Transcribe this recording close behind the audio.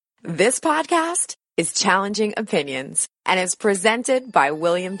This podcast is Challenging Opinions and is presented by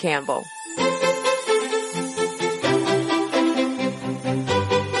William Campbell.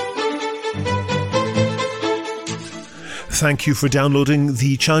 Thank you for downloading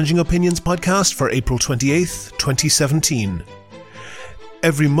the Challenging Opinions podcast for April 28th, 2017.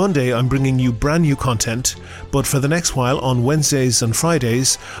 Every Monday I'm bringing you brand new content, but for the next while on Wednesdays and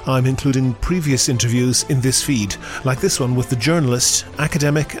Fridays I'm including previous interviews in this feed, like this one with the journalist,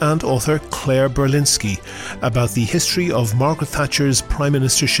 academic and author Claire Berlinski about the history of Margaret Thatcher's Prime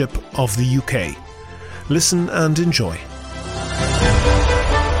Ministership of the UK. Listen and enjoy.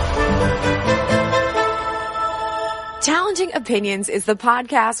 Challenging Opinions is the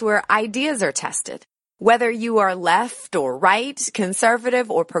podcast where ideas are tested. Whether you are left or right, conservative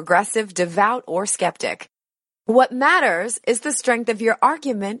or progressive, devout or skeptic. What matters is the strength of your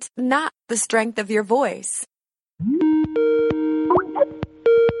argument, not the strength of your voice.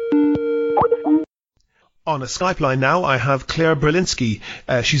 On a Skype line now, I have Claire Berlinski.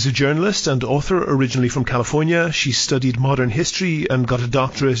 She's a journalist and author originally from California. She studied modern history and got a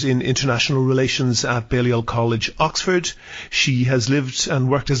doctorate in international relations at Balliol College, Oxford. She has lived and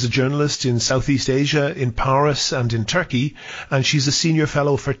worked as a journalist in Southeast Asia, in Paris and in Turkey. And she's a senior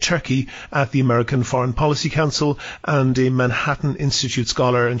fellow for Turkey at the American Foreign Policy Council and a Manhattan Institute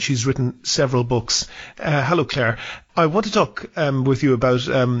scholar. And she's written several books. Hello, Claire. I want to talk with you about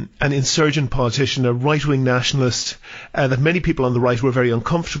an insurgent politician, a right-wing nationalist that many people on the right were very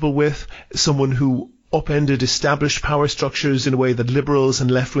uncomfortable with, someone who upended established power structures in a way that liberals and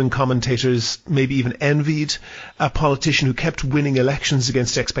left-wing commentators maybe even envied, a politician who kept winning elections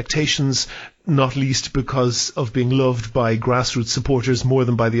against expectations, not least because of being loved by grassroots supporters more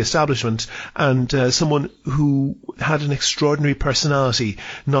than by the establishment, and someone who had an extraordinary personality,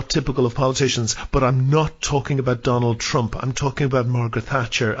 not typical of politicians. But I'm not talking about Donald Trump. I'm talking about Margaret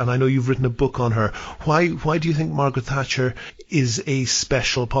Thatcher, and I know you've written a book on her. Why do you think Margaret Thatcher is a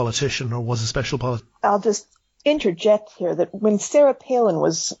special politician, or was a special politician? I'll just interject here that when Sarah Palin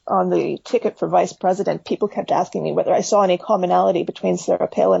was on the ticket for vice president, people kept asking me whether I saw any commonality between Sarah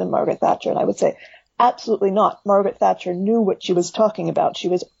Palin and Margaret Thatcher, and I would say absolutely not. Margaret Thatcher knew what she was talking about. She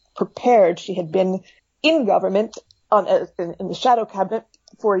was prepared. She had been in government in the shadow cabinet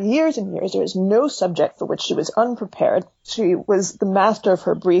for years and years. There was no subject for which she was unprepared. She was the master of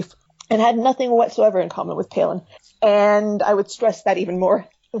her brief and had nothing whatsoever in common with Palin. And I would stress that even more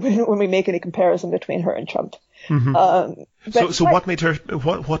when we make any comparison between her and Trump. Mm-hmm. So what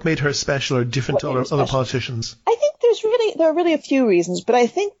made her special or different to other politicians? I think there are really a few reasons, but I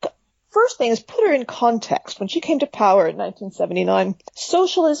think first thing is put her in context. When she came to power in 1979,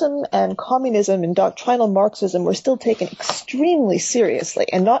 socialism and communism and doctrinal Marxism were still taken extremely seriously,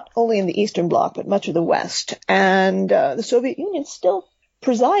 and not only in the Eastern Bloc, but much of the West. And the Soviet Union still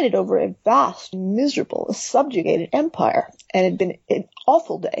presided over a vast, miserable, subjugated empire, and had been an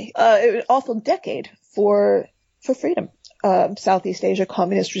awful decade for freedom. Southeast Asia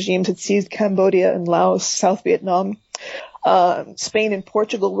communist regimes had seized Cambodia and Laos, South Vietnam. Spain and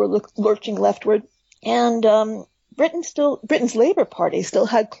Portugal were lurching leftward, and Britain's Labour Party still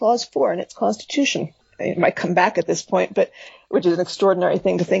had Clause 4 in its constitution. It might come back at this point, but which is an extraordinary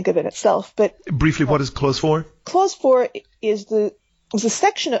thing to think of in itself. But briefly, what is Clause 4? Clause 4 was a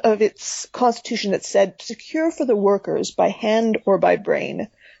section of its constitution that said, secure for the workers by hand or by brain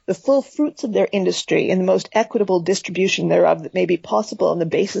the full fruits of their industry in the most equitable distribution thereof that may be possible on the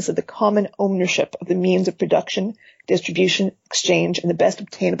basis of the common ownership of the means of production, distribution, exchange, and the best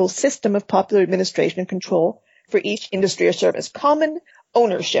obtainable system of popular administration and control for each industry or service. Common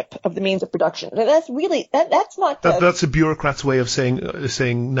ownership of the means of production. And that's really, that's not... That's a bureaucrat's way of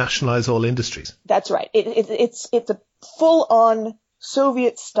saying nationalize all industries. That's right. It's a full-on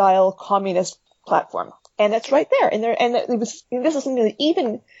Soviet-style communist platform. And that's right there. And this is something that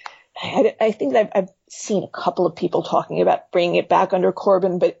even, I think that I've seen a couple of people talking about bringing it back under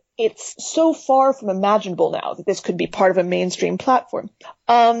Corbyn, but it's so far from imaginable now that this could be part of a mainstream platform.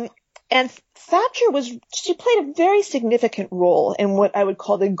 And Thatcher she played a very significant role in what I would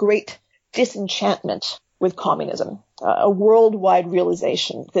call the great disenchantment with communism, a worldwide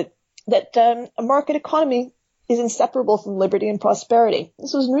realization that a market economy is inseparable from liberty and prosperity.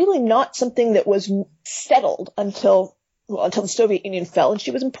 This was really not something that was settled until the Soviet Union fell, and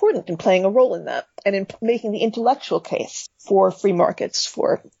she was important in playing a role in that and in making the intellectual case for free markets,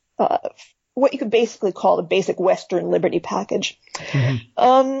 for what you could basically call the basic Western liberty package.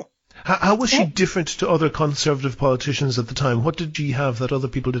 Mm-hmm. How was she different to other conservative politicians at the time? What did she have that other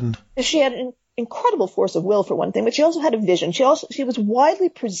people didn't? She had an incredible force of will, for one thing, but she also had a vision. She was widely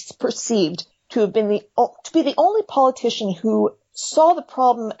perceived to be the only politician who saw the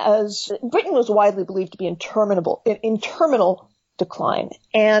problem as Britain was widely believed to be in terminal decline,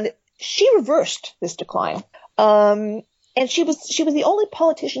 and she reversed this decline. And she was the only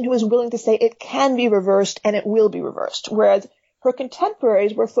politician who was willing to say it can be reversed and it will be reversed, whereas her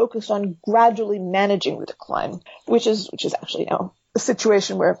contemporaries were focused on gradually managing the decline, which is actually now a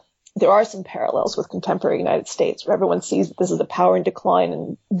situation where there are some parallels with contemporary United States, where everyone sees that this is a power in decline,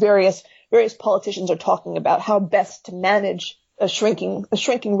 and various politicians are talking about how best to manage a shrinking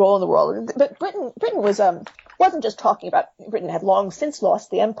role in the world. But Britain wasn't just talking about Britain had long since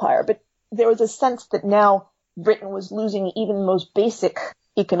lost the empire, but there was a sense that now Britain was losing even the most basic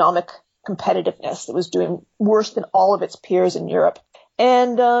economic competitiveness. It was doing worse than all of its peers in Europe.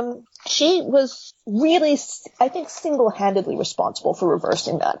 And she was really, I think, single-handedly responsible for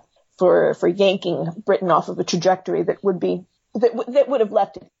reversing that, for yanking Britain off of a trajectory that would have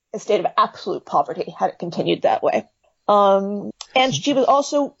left it a state of absolute poverty had it continued that way. And she was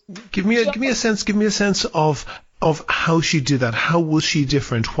also give me a sense of how she did that. How was she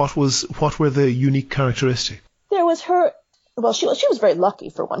different? What were the unique characteristics? There was her. Well, she was very lucky,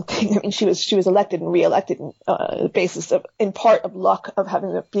 for one thing. I mean, she was elected and re-elected on the basis of, in part, of luck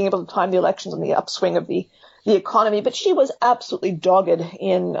of being able to time the elections on the upswing of the economy. But she was absolutely dogged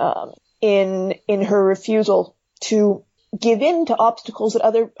in her refusal to give in to obstacles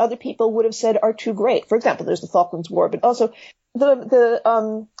that other people would have said are too great. For example, there's the Falklands War, but also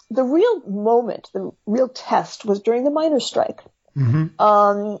the real moment, the real test was during the miners' strike.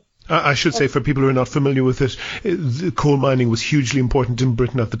 Mm-hmm. I should say, for people who are not familiar with it, coal mining was hugely important in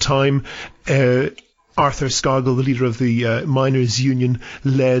Britain at the time. Arthur Scargill, the leader of the miners' union,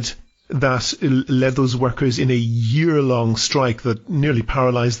 led those workers in a year-long strike that nearly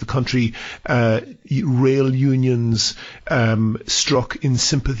paralysed the country. Rail unions struck in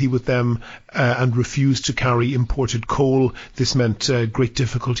sympathy with them and refused to carry imported coal. This meant great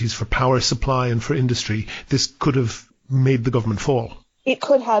difficulties for power supply and for industry. This could have made the government fall. It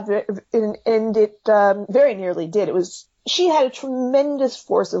could have, and it very nearly did. She had a tremendous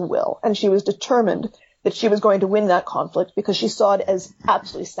force of will, and she was determined that she was going to win that conflict because she saw it as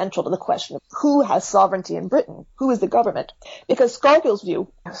absolutely central to the question of who has sovereignty in Britain, who is the government. Because Scargill's view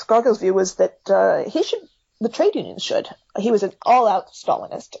was that the trade unions should. He was an all-out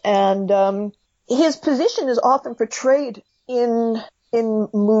Stalinist, and his position is often portrayed in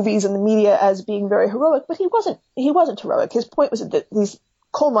movies and the media as being very heroic, but he wasn't heroic. His point was that these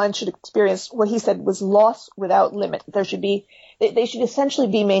coal mines should experience what he said was loss without limit. They should essentially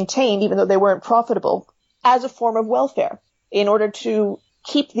be maintained, even though they weren't profitable, as a form of welfare in order to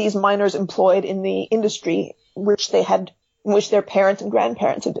keep these miners employed in the industry in which their parents and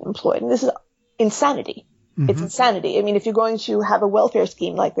grandparents had been employed. And this is insanity. Mm-hmm. It's insanity. I mean, if you're going to have a welfare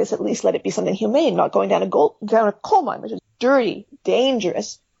scheme like this, at least let it be something humane, not going down a coal mine, which is dirty,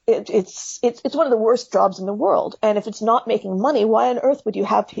 dangerous. It's one of the worst jobs in the world. And if it's not making money, why on earth would you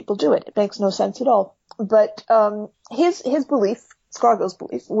have people do it? It makes no sense at all. But his belief, Scargill's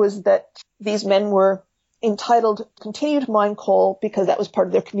belief, was that these men were entitled to continue to mine coal because that was part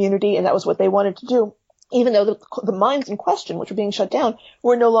of their community and that was what they wanted to do, even though the mines in question, which were being shut down,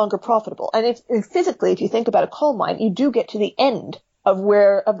 were no longer profitable. And physically, if you think about a coal mine, you do get to the end of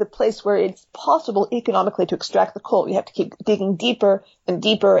the place where it's possible economically to extract the coal. You have to keep digging deeper and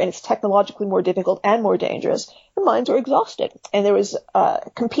deeper, and it's technologically more difficult and more dangerous. The mines were exhausted, and there was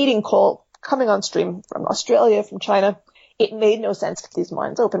competing coal coming on stream from Australia, from China. It made no sense to keep these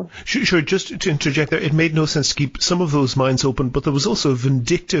mines open. Sure, just to interject there, it made no sense to keep some of those mines open, but there was also a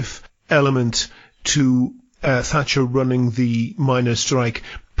vindictive element to Thatcher running the miners' strike,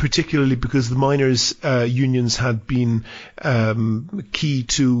 particularly because the miners' unions had been key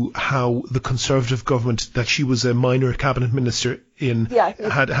to how the Conservative government that she was a minor cabinet minister in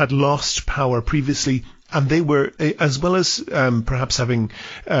had lost power previously. And they were, as well as perhaps having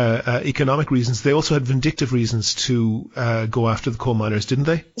economic reasons, they also had vindictive reasons to go after the coal miners, didn't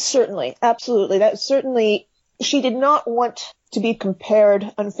they? Certainly, absolutely. She did not want to be compared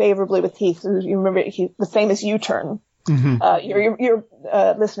unfavorably with Heath. You remember the famous U-turn. Mm-hmm. Your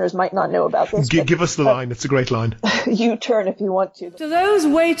listeners might not know about this. Give us the line. It's a great line. U-turn if you want to. To those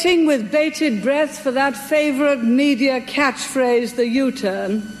waiting with bated breath for that favourite media catchphrase, the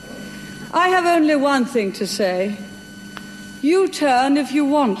U-turn, I have only one thing to say. U-turn if you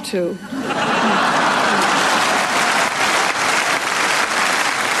want to.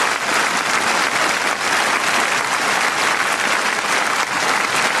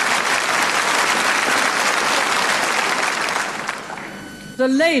 The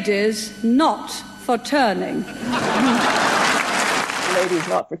ladies not for turning. ladies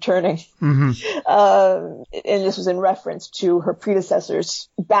not returning. Mm-hmm. And this was in reference to her predecessors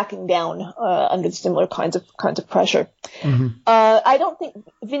backing down under similar kinds of pressure. Mm-hmm. I don't think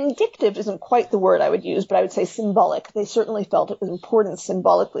vindictive isn't quite the word I would use, but I would say symbolic. They certainly felt it was important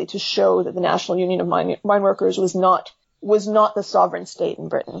symbolically to show that the National Union of Mine Workers was not the sovereign state in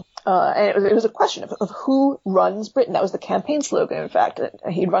Britain. And it was a question of who runs Britain. That was the campaign slogan, in fact.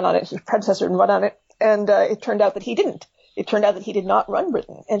 He'd run on it, his predecessor had run on it, and it turned out that he didn't. It turned out that he did not run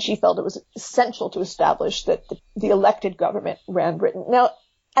Britain, and she felt it was essential to establish that the elected government ran Britain. Now,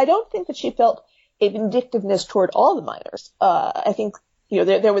 I don't think that she felt a vindictiveness toward all the miners. I think,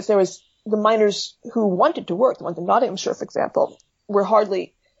 there was the miners who wanted to work, the ones in Nottinghamshire, for example, were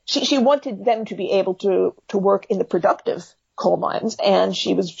hardly. She wanted them to be able to work in the productive coal mines, and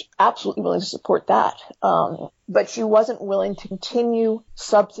she was absolutely willing to support that. But she wasn't willing to continue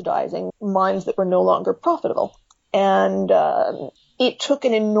subsidizing mines that were no longer profitable. And it took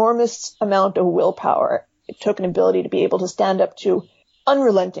an enormous amount of willpower. It took an ability to be able to stand up to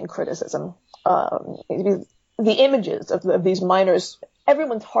unrelenting criticism. The images of these miners,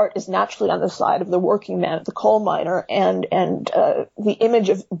 everyone's heart is naturally on the side of the working man, the coal miner, and the image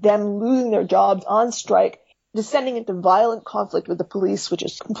of them losing their jobs on strike, descending into violent conflict with the police, which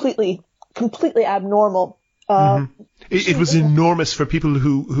is completely abnormal. It was enormous for people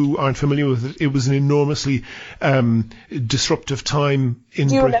who aren't familiar with it. It was an enormously disruptive time in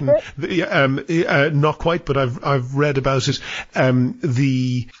Britain. Do you remember? Not quite, but I've read about it.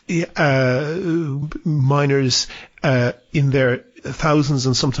 The miners in their thousands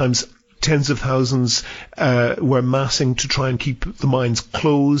and sometimes tens of thousands were massing to try and keep the mines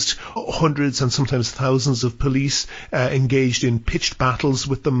closed. Hundreds and sometimes thousands of police engaged in pitched battles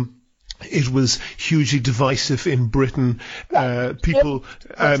with them. It was hugely divisive in Britain. People,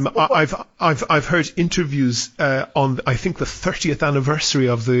 I've heard interviews on, I think, the 30th anniversary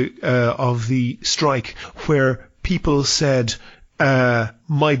of the strike, where people said,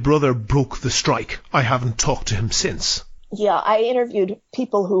 "My brother broke the strike. I haven't talked to him since." Yeah, I interviewed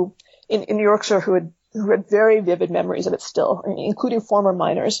people who in Yorkshire who had very vivid memories of it still, including former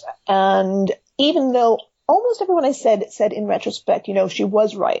miners. And even though almost everyone I said in retrospect, she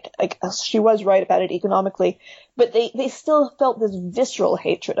was right. She was right about it economically, but they still felt this visceral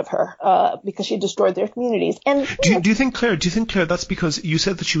hatred of her because she destroyed their communities. And do you think, Claire, that's because you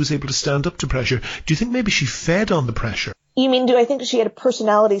said that she was able to stand up to pressure? Do you think maybe she fed on the pressure? You mean, do I think she had a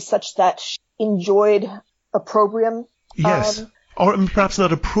personality such that she enjoyed opprobrium? Yes. Or perhaps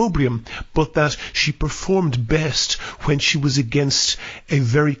not opprobrium, but that she performed best when she was against a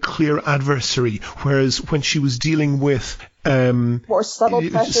very clear adversary, whereas when she was dealing with more subtle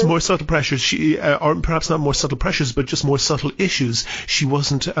pressures, or perhaps not more subtle pressures, but just more subtle issues, she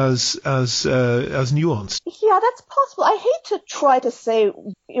wasn't as nuanced. Yeah, that's possible. I hate to try to say,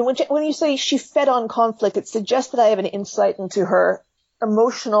 when you say she fed on conflict, it suggests that I have an insight into her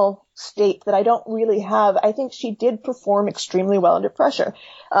emotional state that I don't really have. I think she did perform extremely well under pressure.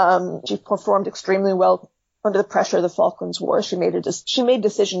 She performed extremely well under the pressure of the Falklands War. She made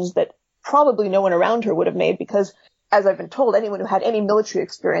decisions that probably no one around her would have made because, as I've been told, anyone who had any military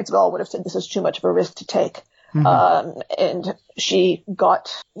experience at all would have said this is too much of a risk to take. And she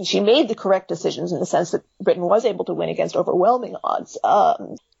made the correct decisions in the sense that Britain was able to win against overwhelming odds.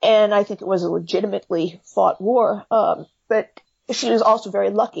 And I think it was a legitimately fought war. But she was also very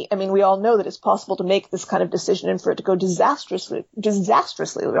lucky. I mean, we all know that it's possible to make this kind of decision and for it to go disastrously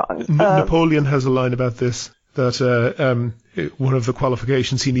wrong. Napoleon has a line about this, that one of the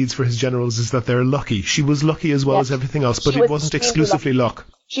qualifications he needs for his generals is that they're lucky. She was lucky as well as everything else, but it wasn't exclusively luck.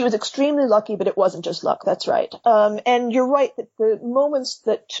 She was extremely lucky, but it wasn't just luck. That's right. And you're right that the moments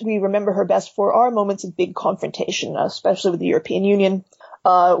that we remember her best for are moments of big confrontation, especially with the European Union.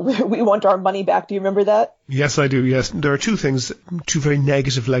 We want our money back. Do you remember that? Yes, I do. Yes. There are two very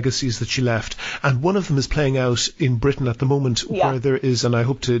negative legacies that she left. And one of them is playing out in Britain at the moment where there is, and I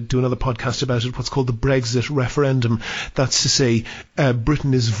hope to do another podcast about it, what's called the Brexit referendum. That's to say,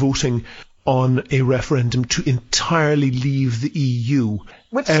 Britain is voting on a referendum to entirely leave the EU.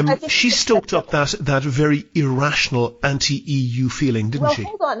 She stoked up that very irrational anti-EU feeling, didn't she?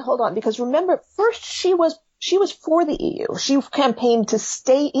 Hold on, because remember, first she was for the EU. She campaigned to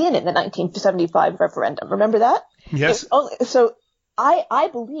stay in the 1975 referendum. Remember that? Yes. So I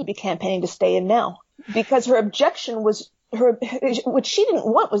believe she's campaigning to stay in now because her objection was what she didn't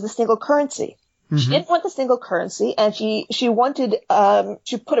want was the single currency. Mm-hmm. She didn't want the single currency, and she wanted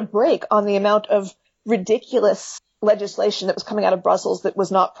to put a brake on the amount of ridiculous legislation that was coming out of Brussels that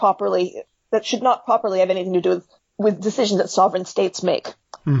should not properly have anything to do with decisions that sovereign states make.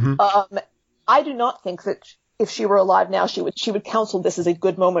 Mm-hmm. I do not think that if she were alive now, she would counsel this as a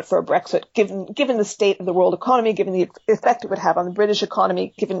good moment for a Brexit, given the state of the world economy, given the effect it would have on the British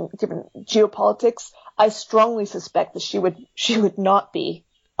economy, given geopolitics. I strongly suspect that she would not be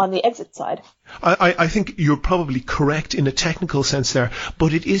on the exit side. I think you're probably correct in a technical sense there,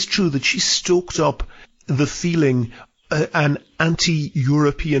 but it is true that she stoked up the feeling, an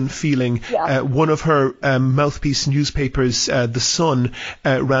anti-European feeling. Yeah. One of her mouthpiece newspapers, The Sun,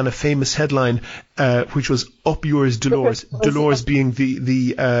 ran a famous headline which was "Up yours, Dolores." Dolores being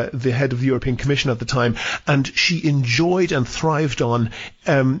the head of the European Commission at the time, and she enjoyed and thrived on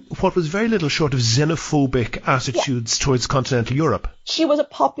what was very little short of xenophobic attitudes towards continental Europe. She was a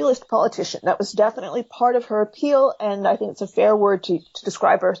populist politician. That was definitely part of her appeal, and I think it's a fair word to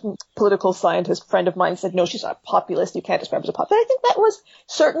describe her. A political scientist friend of mine said, no, she's not a populist. You can't describe her as a populist. But I think that was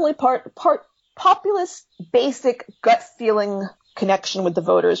certainly part populist, basic gut feeling connection with the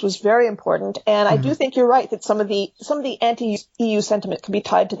voters was very important. And I do think you're right that some of the anti-EU sentiment can be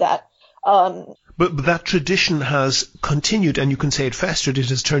tied to that. But that tradition has continued, and you can say it festered. It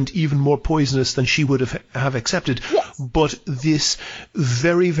has turned even more poisonous than she would have accepted. Yes. But this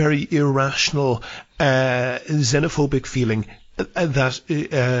very, very irrational xenophobic feeling that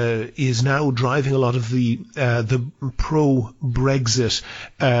is now driving a lot of the pro-Brexit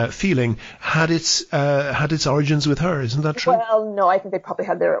feeling had its origins with her. Isn't that true? Well, no, I think they probably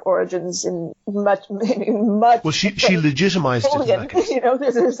had their origins in much. Well, she legitimized it. In that case. You know,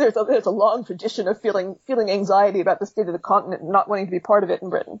 there's a long tradition of feeling anxiety about the state of the continent and not wanting to be part of it in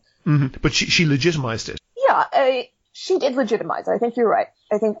Britain. Mm-hmm. But she legitimized it. Yeah, she did legitimize it. I think you're right.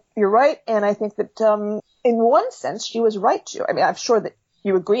 And I think that in one sense she was right to. I mean, I'm sure that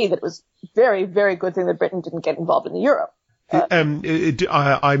you agree that it was a very, very good thing that Britain didn't get involved in the euro.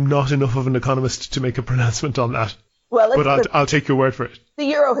 I'm not enough of an economist to make a pronouncement on that. Well, but I'll take your word for it. The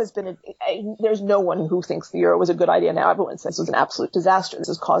euro has been there's no one who thinks the euro was a good idea now. Everyone says it was an absolute disaster. This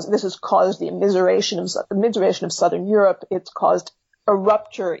has caused the immiseration of Southern Europe. It's caused a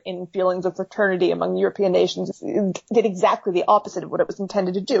rupture in feelings of fraternity among European nations. It did exactly the opposite of what it was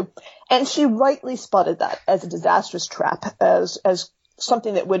intended to do. And she rightly spotted that as a disastrous trap, as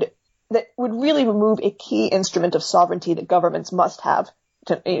something that would really remove a key instrument of sovereignty that governments must have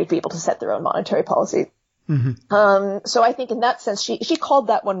to be able to set their own monetary policy. Mm-hmm. So I think in that sense, she called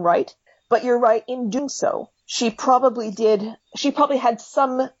that one right. But you're right, in doing so, she probably had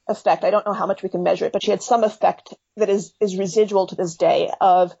some effect. I don't know how much we can measure it, but she had some effect that is residual to this day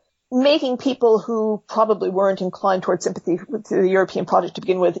of making people who probably weren't inclined towards sympathy to the European project to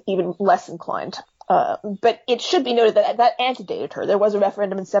begin with even less inclined. But it should be noted that antedated her. There was a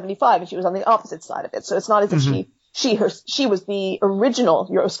referendum in 1975 and she was on the opposite side of it. So it's not as if she was the original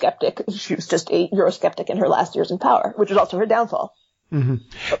Eurosceptic. She was just a Eurosceptic in her last years in power, which was also her downfall.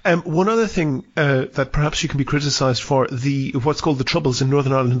 Mm-hmm. One other thing that perhaps you can be criticised for, what's called the Troubles in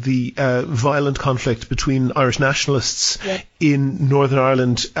Northern Ireland, the violent conflict between Irish nationalists in Northern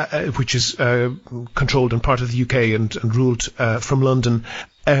Ireland, which is controlled in part of the UK and ruled from London.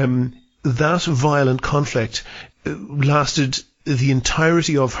 That violent conflict lasted the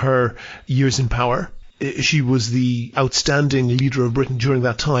entirety of her years in power. She was the outstanding leader of Britain during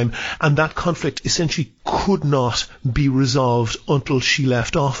that time, and that conflict essentially could not be resolved until she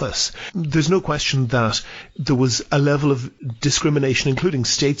left office. There's no question that there was a level of discrimination, including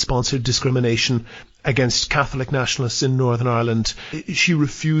state-sponsored discrimination, against Catholic nationalists in Northern Ireland. She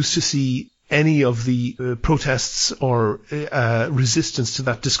refused to see any of the protests or resistance to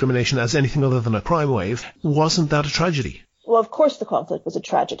that discrimination as anything other than a crime wave. Wasn't that a tragedy? Well, of course the conflict was a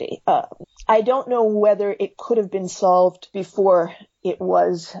tragedy. I don't know whether it could have been solved before it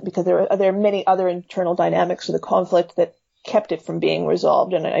was, because there are many other internal dynamics to the conflict that kept it from being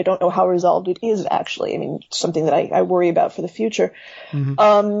resolved, and I don't know how resolved it is actually. I mean, something that I worry about for the future.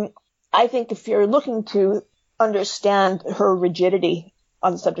 Mm-hmm. I think if you're looking to understand her rigidity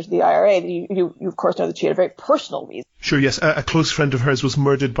on the subject of the IRA, you of course know that she had a very personal reason. Sure, yes. A close friend of hers was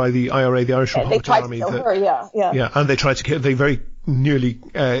murdered by the IRA, the Irish Republican Army. They tried to kill her, yeah. Yeah, and they tried to kill. They very nearly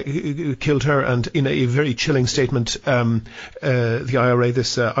killed her. And in a very chilling statement, the IRA,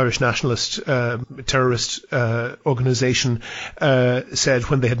 this Irish nationalist terrorist organisation, said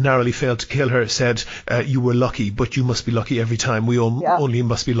when they had narrowly failed to kill her, said, "You were lucky, but you must be lucky every time. We only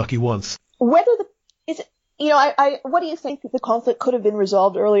must be lucky once." What do you think the conflict could have been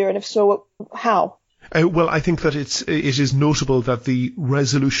resolved earlier, and if so, how? Well, I think that it is notable that the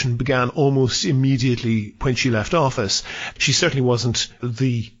resolution began almost immediately when she left office. She certainly wasn't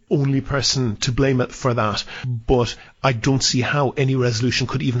the only person to blame it for that, but I don't see how any resolution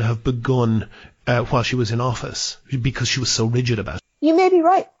could even have begun while she was in office, because she was so rigid about it. You may be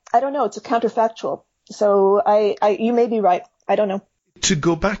right. I don't know. It's a counterfactual. So you may be right. I don't know. To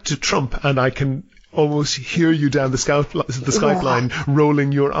go back to Trump, and I can almost hear you down the Skype line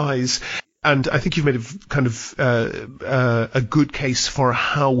rolling your eyes. And I think you've made a kind of a good case for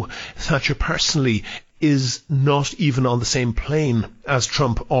how Thatcher personally is not even on the same plane as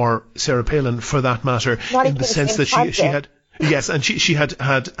Trump or Sarah Palin, for that matter, in the sense that she had. Yes, and she had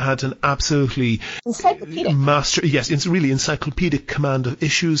an absolutely encyclopedic. Really encyclopedic command of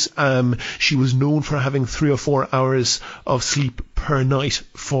issues. She was known for having 3 or 4 hours of sleep per night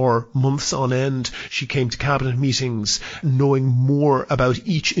for months on end. She came to cabinet meetings knowing more about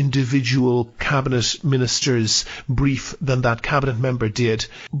each individual cabinet minister's brief than that cabinet member did.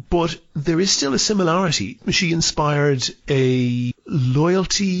 But there is still a similarity. She inspired a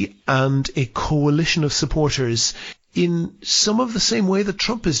loyalty and a coalition of supporters in some of the same way that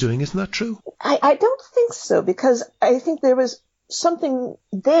Trump is doing. Isn't that true? I don't think so, because I think there was something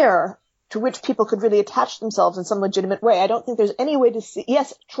there to which people could really attach themselves in some legitimate way. I don't think there's any way to see.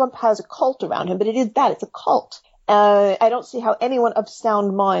 Yes, Trump has a cult around him, but it is that. It's a cult. I don't see how anyone of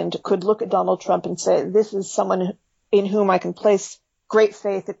sound mind could look at Donald Trump and say, this is someone in whom I can place great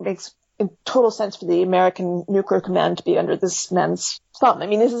faith. It makes total sense for the American nuclear command to be under this man's thumb. I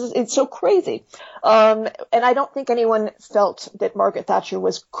mean, it's so crazy. And I don't think anyone felt that Margaret Thatcher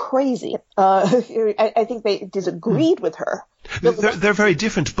was crazy. I think they disagreed with her. They're very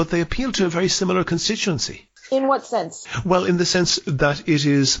different, but they appeal to a very similar constituency. In what sense? Well, in the sense that it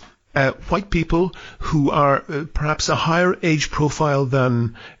is white people who are perhaps a higher age profile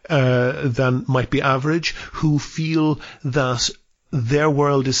than might be average, who feel that their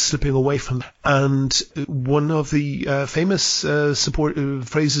world is slipping away from them. And one of the famous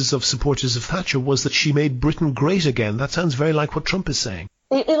phrases of supporters of Thatcher was that she made Britain great again. That sounds very like what Trump is saying.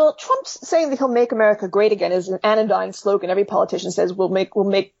 Trump's saying that he'll make America great again is an anodyne slogan. Every politician says we'll be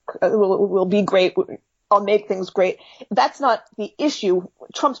great. I'll make things great. That's not the issue.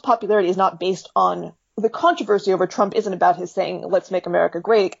 Trump's popularity is not based on the controversy over Trump. Isn't about his saying let's make America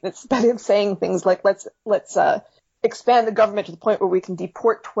great. It's about him saying things like let's expand the government to the point where we can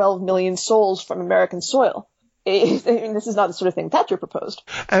deport 12 million souls from American soil. I mean, this is not the sort of thing Thatcher proposed.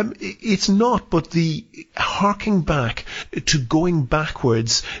 It's not, but the harking back to going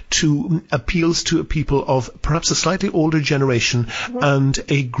backwards to appeals to people of perhaps a slightly older generation and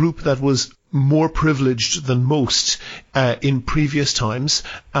a group that was more privileged than most in previous times,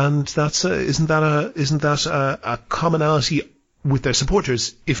 and that's isn't that a commonality with their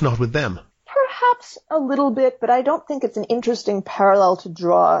supporters, if not with them? Perhaps a little bit, but I don't think it's an interesting parallel to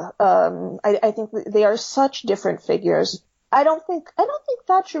draw. I think they are such different figures. I don't think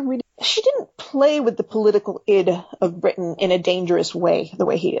Thatcher really, she didn't play with the political id of Britain in a dangerous way, the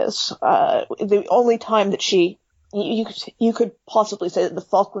way he is. The only time that you could possibly say that the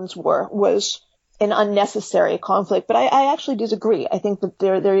Falklands War was an unnecessary conflict, but I actually disagree. I think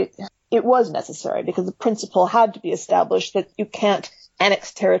that it was necessary because the principle had to be established that you can't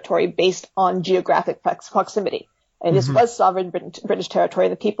annex territory based on geographic proximity. And this was sovereign British territory.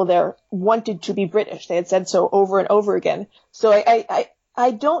 The people there wanted to be British. They had said so over and over again. So I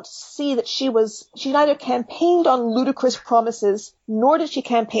don't see that she neither campaigned on ludicrous promises, nor did she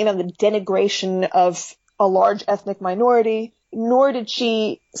campaign on the denigration of a large ethnic minority, nor did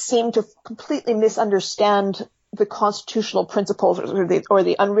she seem to completely misunderstand the constitutional principles or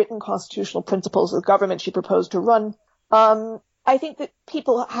the unwritten constitutional principles of the government she proposed to run. I think that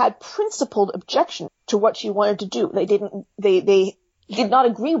people had principled objection to what she wanted to do. They did not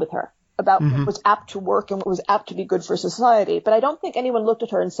agree with her about what was apt to work and what was apt to be good for society. But I don't think anyone looked at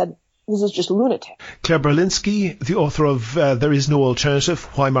her and said, this is just lunatic. Claire Berlinski, the author of There Is No Alternative,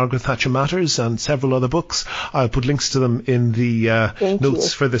 Why Margaret Thatcher Matters, and several other books. I'll put links to them in the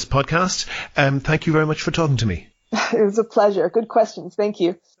notes for this podcast. Thank you very much for talking to me. It was a pleasure. Good questions. Thank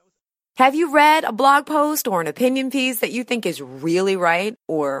you. Have you read a blog post or an opinion piece that you think is really right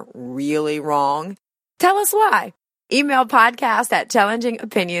or really wrong? Tell us why. Email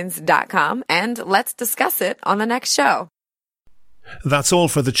podcast@challengingopinions.com and let's discuss it on the next show. That's all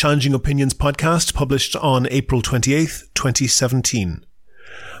for the Challenging Opinions podcast, published on April 28th, 2017.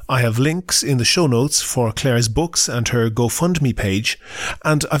 I have links in the show notes for Claire's books and her GoFundMe page,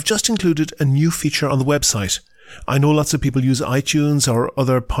 and I've just included a new feature on the website. I know lots of people use iTunes or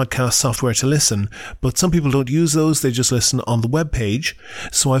other podcast software to listen, but some people don't use those, they just listen on the web page.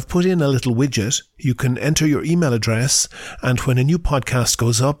 So I've put in a little widget. You can enter your email address, and when a new podcast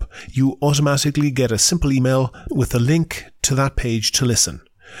goes up, you automatically get a simple email with a link to that page to listen.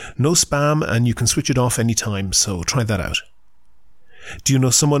 No spam, and you can switch it off anytime, so try that out. Do you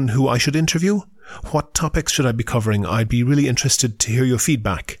know someone who I should interview? What topics should I be covering? I'd be really interested to hear your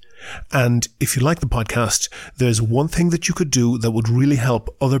feedback. And if you like the podcast, there's one thing that you could do that would really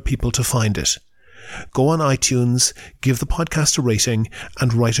help other people to find it. Go on iTunes, give the podcast a rating,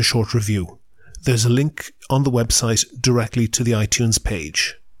 and write a short review. There's a link on the website directly to the iTunes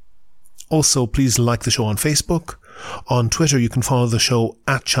page. Also, please like the show on Facebook. On Twitter, you can follow the show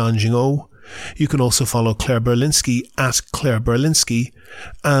 @ChallengingO. You can also follow Claire Berlinski @ClaireBerlinski.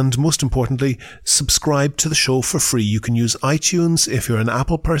 And most importantly, subscribe to the show for free. You can use iTunes if you're an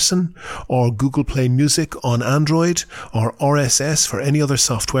Apple person, or Google Play Music on Android, or RSS for any other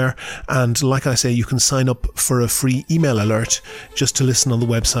software. And like I say, you can sign up for a free email alert just to listen on the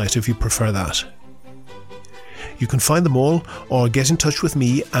website if you prefer that. You can find them all or get in touch with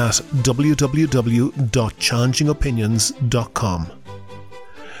me at www.challengingopinions.com.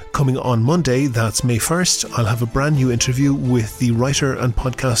 Coming on Monday, that's May 1st, I'll have a brand new interview with the writer and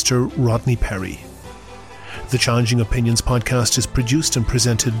podcaster Rodney Perry. The Challenging Opinions podcast is produced and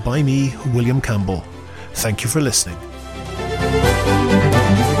presented by me, William Campbell. Thank you for listening.